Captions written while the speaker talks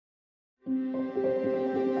Hey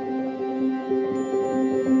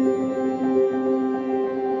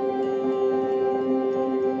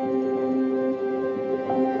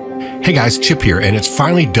guys, Chip here, and it's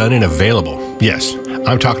finally done and available. Yes,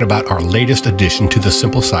 I'm talking about our latest addition to the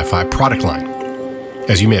Simple Sci-Fi product line.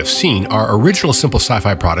 As you may have seen, our original Simple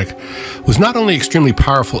Sci-Fi product was not only extremely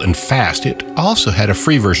powerful and fast, it also had a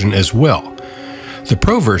free version as well. The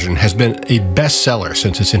Pro version has been a bestseller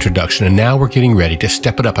since its introduction, and now we're getting ready to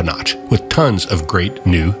step it up a notch with tons of great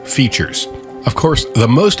new features. Of course, the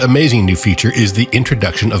most amazing new feature is the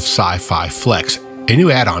introduction of Sci-Fi Flex, a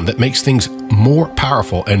new add-on that makes things more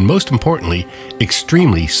powerful and, most importantly,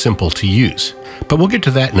 extremely simple to use. But we'll get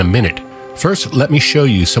to that in a minute. First, let me show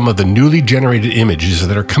you some of the newly generated images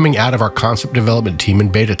that are coming out of our concept development team and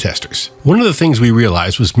beta testers. One of the things we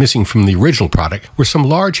realized was missing from the original product were some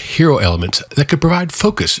large hero elements that could provide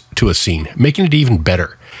focus to a scene, making it even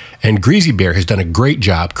better. And Greasy Bear has done a great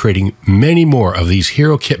job creating many more of these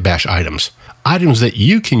Hero Kit Bash items that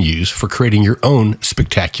you can use for creating your own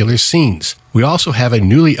spectacular scenes. We also have a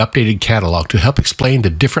newly updated catalog to help explain the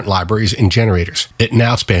different libraries and generators. It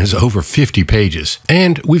now spans over 50 pages.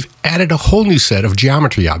 And we've added a whole new set of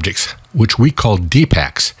geometry objects, which we call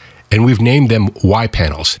DPACKS, and we've named them Y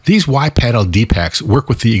panels. These Y panel DPACKS work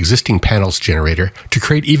with the existing panels generator to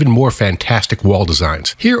create even more fantastic wall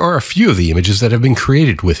designs. Here are a few of the images that have been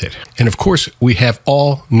created with it. And of course, we have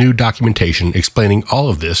all new documentation explaining all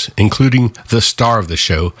of this, including the star of the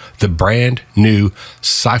show, the brand new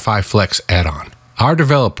Sci-Fi Flex add-on. Our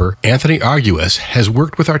developer, Anthony Arguez, has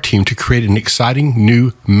worked with our team to create an exciting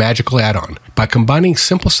new magical add-on. By combining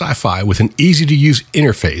simple sci-fi with an easy-to-use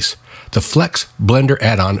interface, the Flex Blender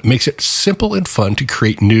add-on makes it simple and fun to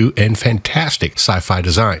create new and fantastic sci-fi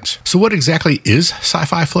designs. So what exactly is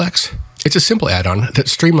Sci-Fi Flex? It's a simple add-on that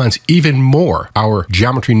streamlines even more our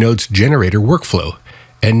geometry nodes generator workflow.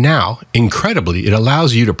 And now, incredibly, it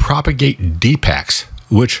allows you to propagate DPACKS,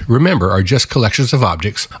 which, remember, are just collections of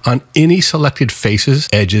objects, on any selected faces,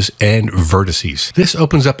 edges, and vertices. This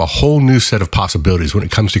opens up a whole new set of possibilities when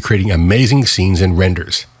it comes to creating amazing scenes and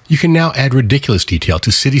renders. You can now add ridiculous detail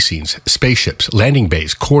to city scenes, spaceships, landing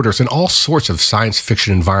bays, corridors, and all sorts of science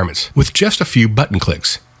fiction environments with just a few button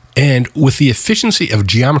clicks. And with the efficiency of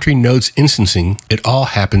geometry nodes instancing, it all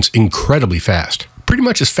happens incredibly fast. Pretty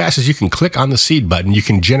much as fast as you can click on the seed button, you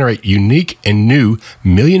can generate unique and new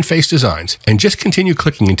million face designs and just continue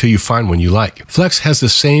clicking until you find one you like. Flex has the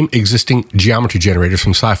same existing geometry generators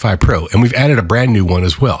from Sci-Fi Pro, and we've added a brand new one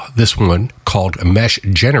as well. This one, called Mesh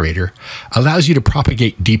Generator, allows you to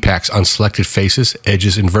propagate DPACKS on selected faces,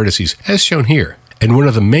 edges, and vertices, as shown here. And one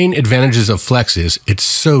of the main advantages of Flex is it's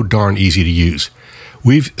so darn easy to use.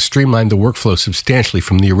 We've streamlined the workflow substantially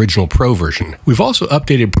from the original Pro version. We've also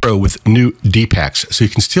updated Pro with new DPACKS, so you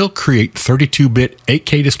can still create 32-bit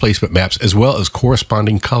 8K displacement maps as well as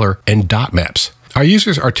corresponding color and dot maps. Our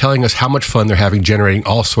users are telling us how much fun they're having generating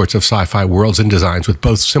all sorts of sci-fi worlds and designs with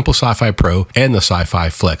both Simple Sci-Fi Pro and the Sci-Fi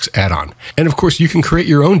Flex add-on. And of course, you can create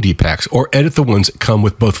your own DPACKS or edit the ones that come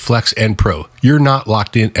with both Flex and Pro. You're not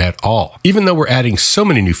locked in at all. Even though we're adding so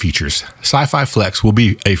many new features, Sci-Fi Flex will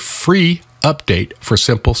be a free update for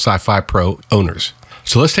Simple Sci-Fi Pro owners.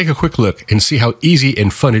 So let's take a quick look and see how easy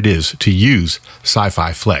and fun it is to use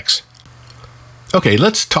Sci-Fi Flex. Okay,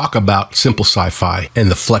 let's talk about Simple Sci-Fi and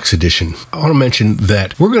the Flex Edition. I want to mention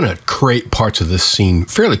that we're going to create parts of this scene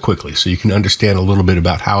fairly quickly so you can understand a little bit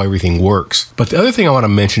about how everything works. But the other thing I want to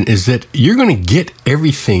mention is that you're going to get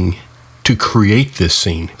everything to create this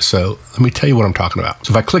scene. So let me tell you what I'm talking about.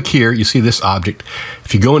 So if I click here, you see this object.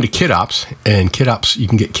 If you go into KitOps, and KitOps, you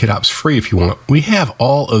can get KitOps free if you want. We have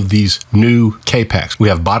all of these new K-Packs. We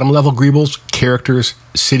have bottom level greebles, characters,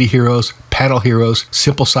 city heroes, panel heroes,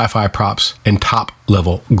 simple sci-fi props, and top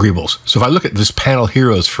level greebles. So if I look at this panel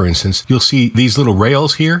heroes, for instance, you'll see these little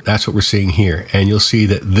rails here. That's what we're seeing here. And you'll see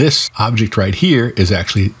that this object right here is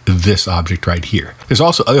actually this object right here. There's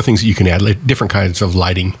also other things that you can add, like different kinds of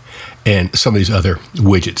lighting and some of these other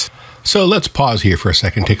widgets. So let's pause here for a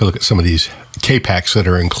second, take a look at some of these K-Packs that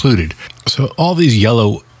are included. So all these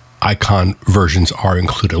yellow icon versions are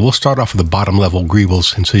included. We'll start off with the bottom level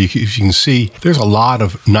greebles. And so you can see there's a lot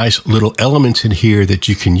of nice little elements in here that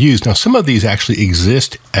you can use. Now, some of these actually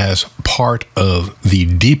exist as part of the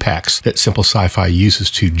DPACKS that Simple Sci-Fi uses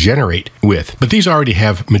to generate with, but these already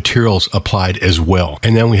have materials applied as well.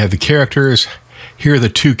 And then we have the characters. Here are the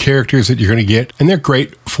two characters that you're going to get, and they're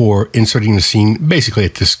great for inserting the scene basically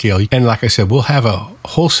at this scale. And like I said, we'll have a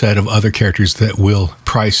whole set of other characters that will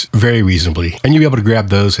price very reasonably, and you'll be able to grab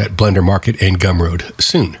those at Blender Market and Gumroad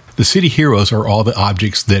soon. The city heroes are all the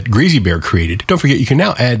objects that Greasy Bear created. Don't forget, you can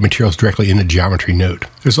now add materials directly in the geometry node.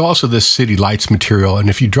 There's also this city lights material,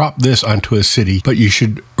 and if you drop this onto a city, but you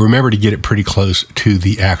should remember to get it pretty close to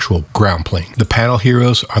the actual ground plane. The panel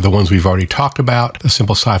heroes are the ones we've already talked about. The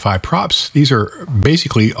simple sci-fi props, these are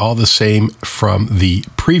basically all the same from the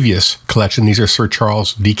previous collection. These are Sir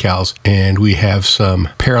Charles decals, and we have some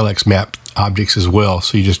parallax map objects as well.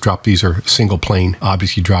 So you just drop, these are single plane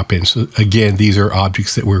objects you drop in. So again, these are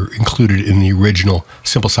objects that were included in the original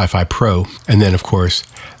Simple Sci-Fi Pro. And then of course,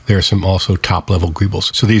 there are some also top level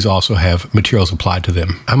greebles. So these also have materials applied to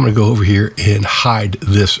them. I'm going to go over here and hide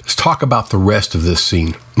this. Let's talk about the rest of this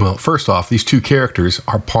scene. Well, first off, these two characters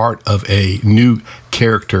are part of a new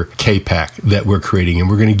character DPACK that we're creating, and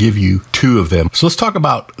we're going to give you 2 of them. So let's talk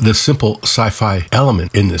about the simple sci-fi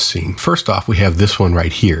element in this scene. First off, we have this one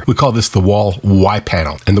right here. We call this the wall Y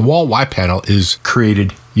panel, and the wall Y panel is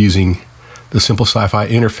created using the simple sci-fi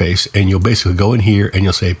interface, and you'll basically go in here and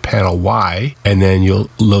you'll say panel Y, and then you'll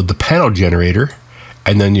load the panel generator,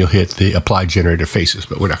 and then you'll hit the apply generator faces,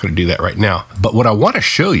 but we're not going to do that right now. But what I want to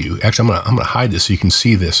show you, actually I'm going to hide this so you can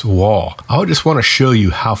see this wall. I just want to show you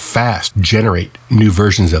how fast generate new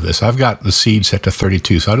versions of this. I've got the seed set to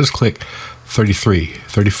 32, so I'll just click 33,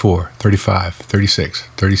 34, 35, 36,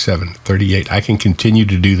 37, 38. I can continue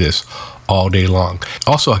to do this all day long.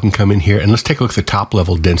 Also, I can come in here and let's take a look at the top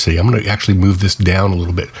level density. I'm going to actually move this down a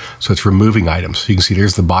little bit. So it's removing items. So you can see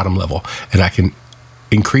there's the bottom level, and I can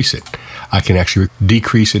increase it. I can actually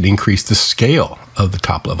decrease and increase the scale of the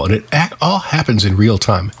top level. And it all happens in real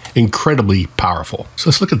time. Incredibly powerful. So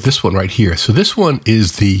let's look at this one right here. So this one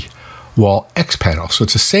is the wall X panel. So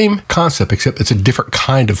it's the same concept, except it's a different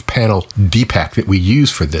kind of panel DPACK that we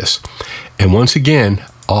use for this. And once again,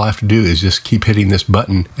 all I have to do is just keep hitting this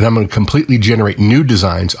button, and I'm going to completely generate new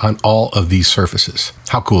designs on all of these surfaces.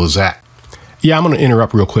 How cool is that? Yeah, I'm going to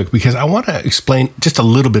interrupt real quick because I want to explain just a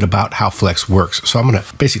little bit about how Flex works. So I'm going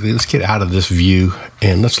to basically, let's get out of this view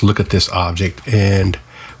and let's look at this object, and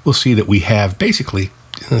we'll see that we have basically,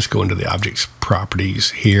 let's go into the object's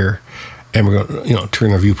properties here, and we're going to,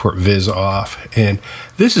 turn our viewport viz off. And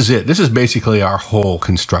this is it. This is basically our whole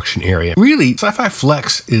construction area. Really, Sci-Fi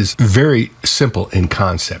Flex is very simple in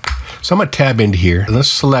concept. So I'm going to tab into here and let's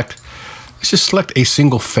just select a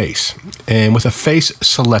single face. And with a face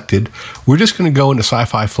selected, we're just going to go into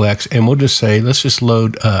Sci-Fi Flex and we'll just say, let's just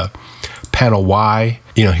load panel Y.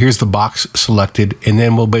 Here's the box selected, and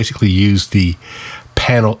then we'll basically use the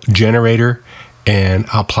panel generator and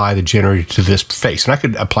I'll apply the generator to this face. And I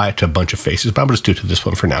could apply it to a bunch of faces, but I'm just do it to this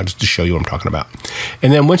one for now, just to show you what I'm talking about.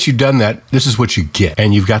 And then once you've done that, this is what you get.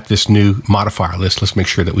 And you've got this new modifier list. Let's make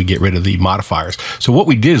sure that we get rid of the modifiers. So what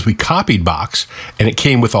we did is we copied box, and it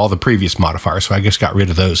came with all the previous modifiers. So I just got rid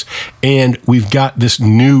of those. And we've got this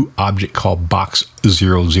new object called box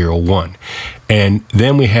 001. And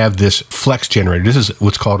then we have this flex generator. This is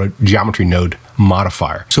what's called a geometry node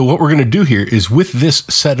modifier. So what we're going to do here is with this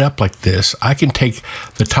set up like this, I can take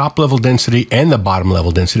the top level density and the bottom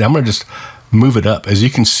level density. I'm going to just move it up. As you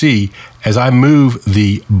can see, as I move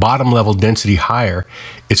the bottom level density higher,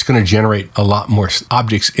 it's going to generate a lot more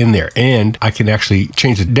objects in there. And I can actually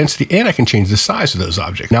change the density and I can change the size of those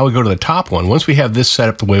objects. Now we go to the top one. Once we have this set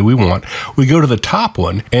up the way we want, we go to the top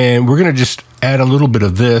one and we're going to just add a little bit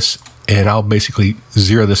of this, and I'll basically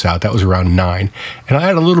zero this out. That was around 9. And I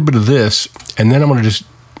add a little bit of this, and then I'm going to just,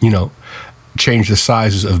 change the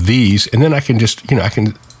sizes of these, and then I can just, I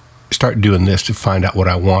can start doing this to find out what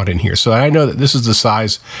I want in here. So I know that this is the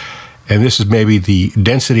size, and this is maybe the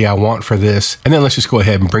density I want for this. And then let's just go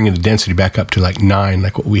ahead and bring the density back up to like 9,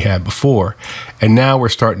 like what we had before. And now we're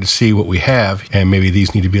starting to see what we have, and maybe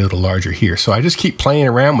these need to be a little larger here. So I just keep playing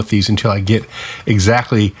around with these until I get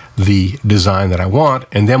exactly the design that I want,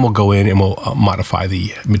 and then we'll go in and we'll modify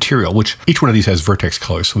the material, which each one of these has vertex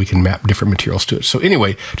colors, so we can map different materials to it. So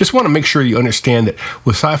anyway, just want to make sure you understand that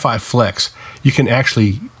with Sci-Fi Flex, you can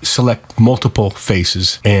actually select multiple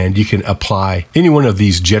faces, and you can apply any one of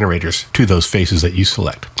these generators to those faces that you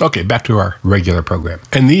select. Okay, back to our regular program.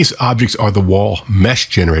 And these objects are the wall mesh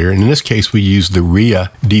generator. And in this case, we use the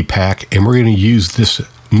RIA DPACK, and we're going to use this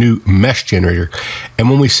new mesh generator. And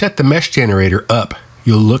when we set the mesh generator up,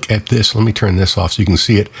 you'll look at this. Let me turn this off so you can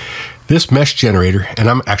see it. This mesh generator, and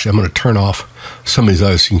I'm going to turn off some of these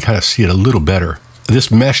others so you can kind of see it a little better. This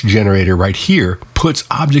mesh generator right here puts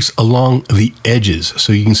objects along the edges.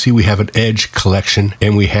 So you can see we have an edge collection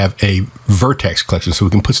and we have a vertex collection. So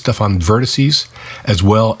we can put stuff on vertices as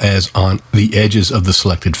well as on the edges of the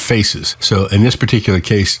selected faces. So in this particular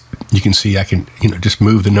case, you can see I can, just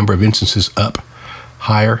move the number of instances up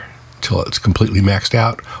higher to until it's completely maxed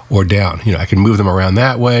out or down. You know, I can move them around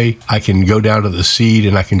that way. I can go down to the seed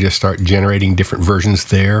and I can just start generating different versions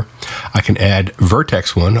there. I can add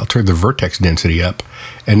vertex one. I'll turn the vertex density up,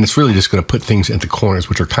 and it's really just going to put things at the corners,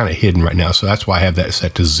 which are kind of hidden right now. So that's why I have that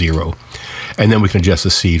set to 0. And then we can adjust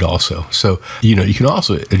the seed also. So, you know, you can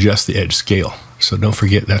also adjust the edge scale. So don't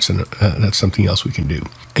forget that's something else we can do.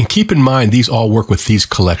 And keep in mind, these all work with these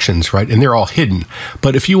collections, right? And they're all hidden.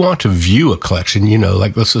 But if you want to view a collection, you know,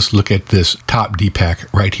 like let's just look at this top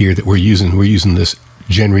DPACK right here that we're using. We're using this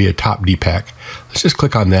Genria top DPACK. Let's just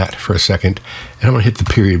click on that for a second. And I'm going to hit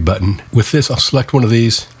the period button. With this, I'll select one of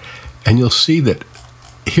these. And you'll see that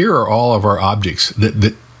here are all of our objects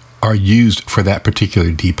that are used for that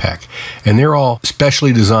particular DPACK. And they're all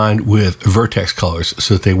specially designed with vertex colors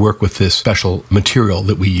so that they work with this special material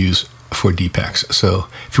that we use for DPACKS. So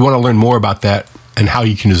if you want to learn more about that and how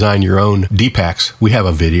you can design your own DPACKS, we have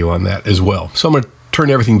a video on that as well. So I'm going to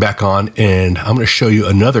turn everything back on, and I'm going to show you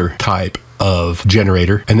another type of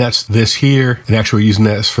generator, and that's this here. And actually we're using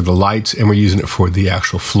this for the lights, and we're using it for the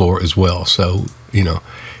actual floor as well. So, you know,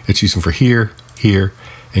 it's using for here, here,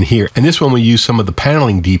 and here. And this one we use some of the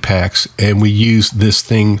paneling DPACKS, and we use this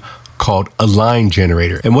thing called a line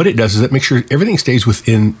generator. And what it does is it makes sure everything stays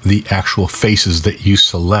within the actual faces that you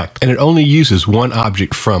select. And it only uses one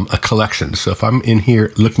object from a collection. So if I'm in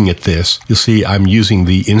here looking at this, you'll see I'm using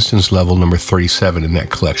the instance level number 37 in that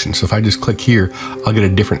collection. So if I just click here, I'll get a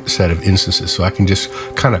different set of instances. So I can just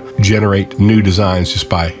kind of generate new designs just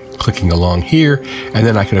by clicking along here. And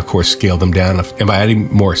then I can, of course, scale them down. And by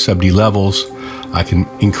adding more sub-D levels, I can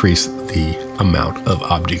increase the amount of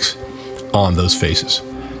objects on those faces.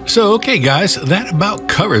 So, okay, guys, that about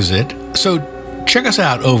covers it. So check us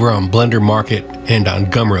out over on Blender Market and on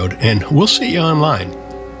Gumroad, and we'll see you online.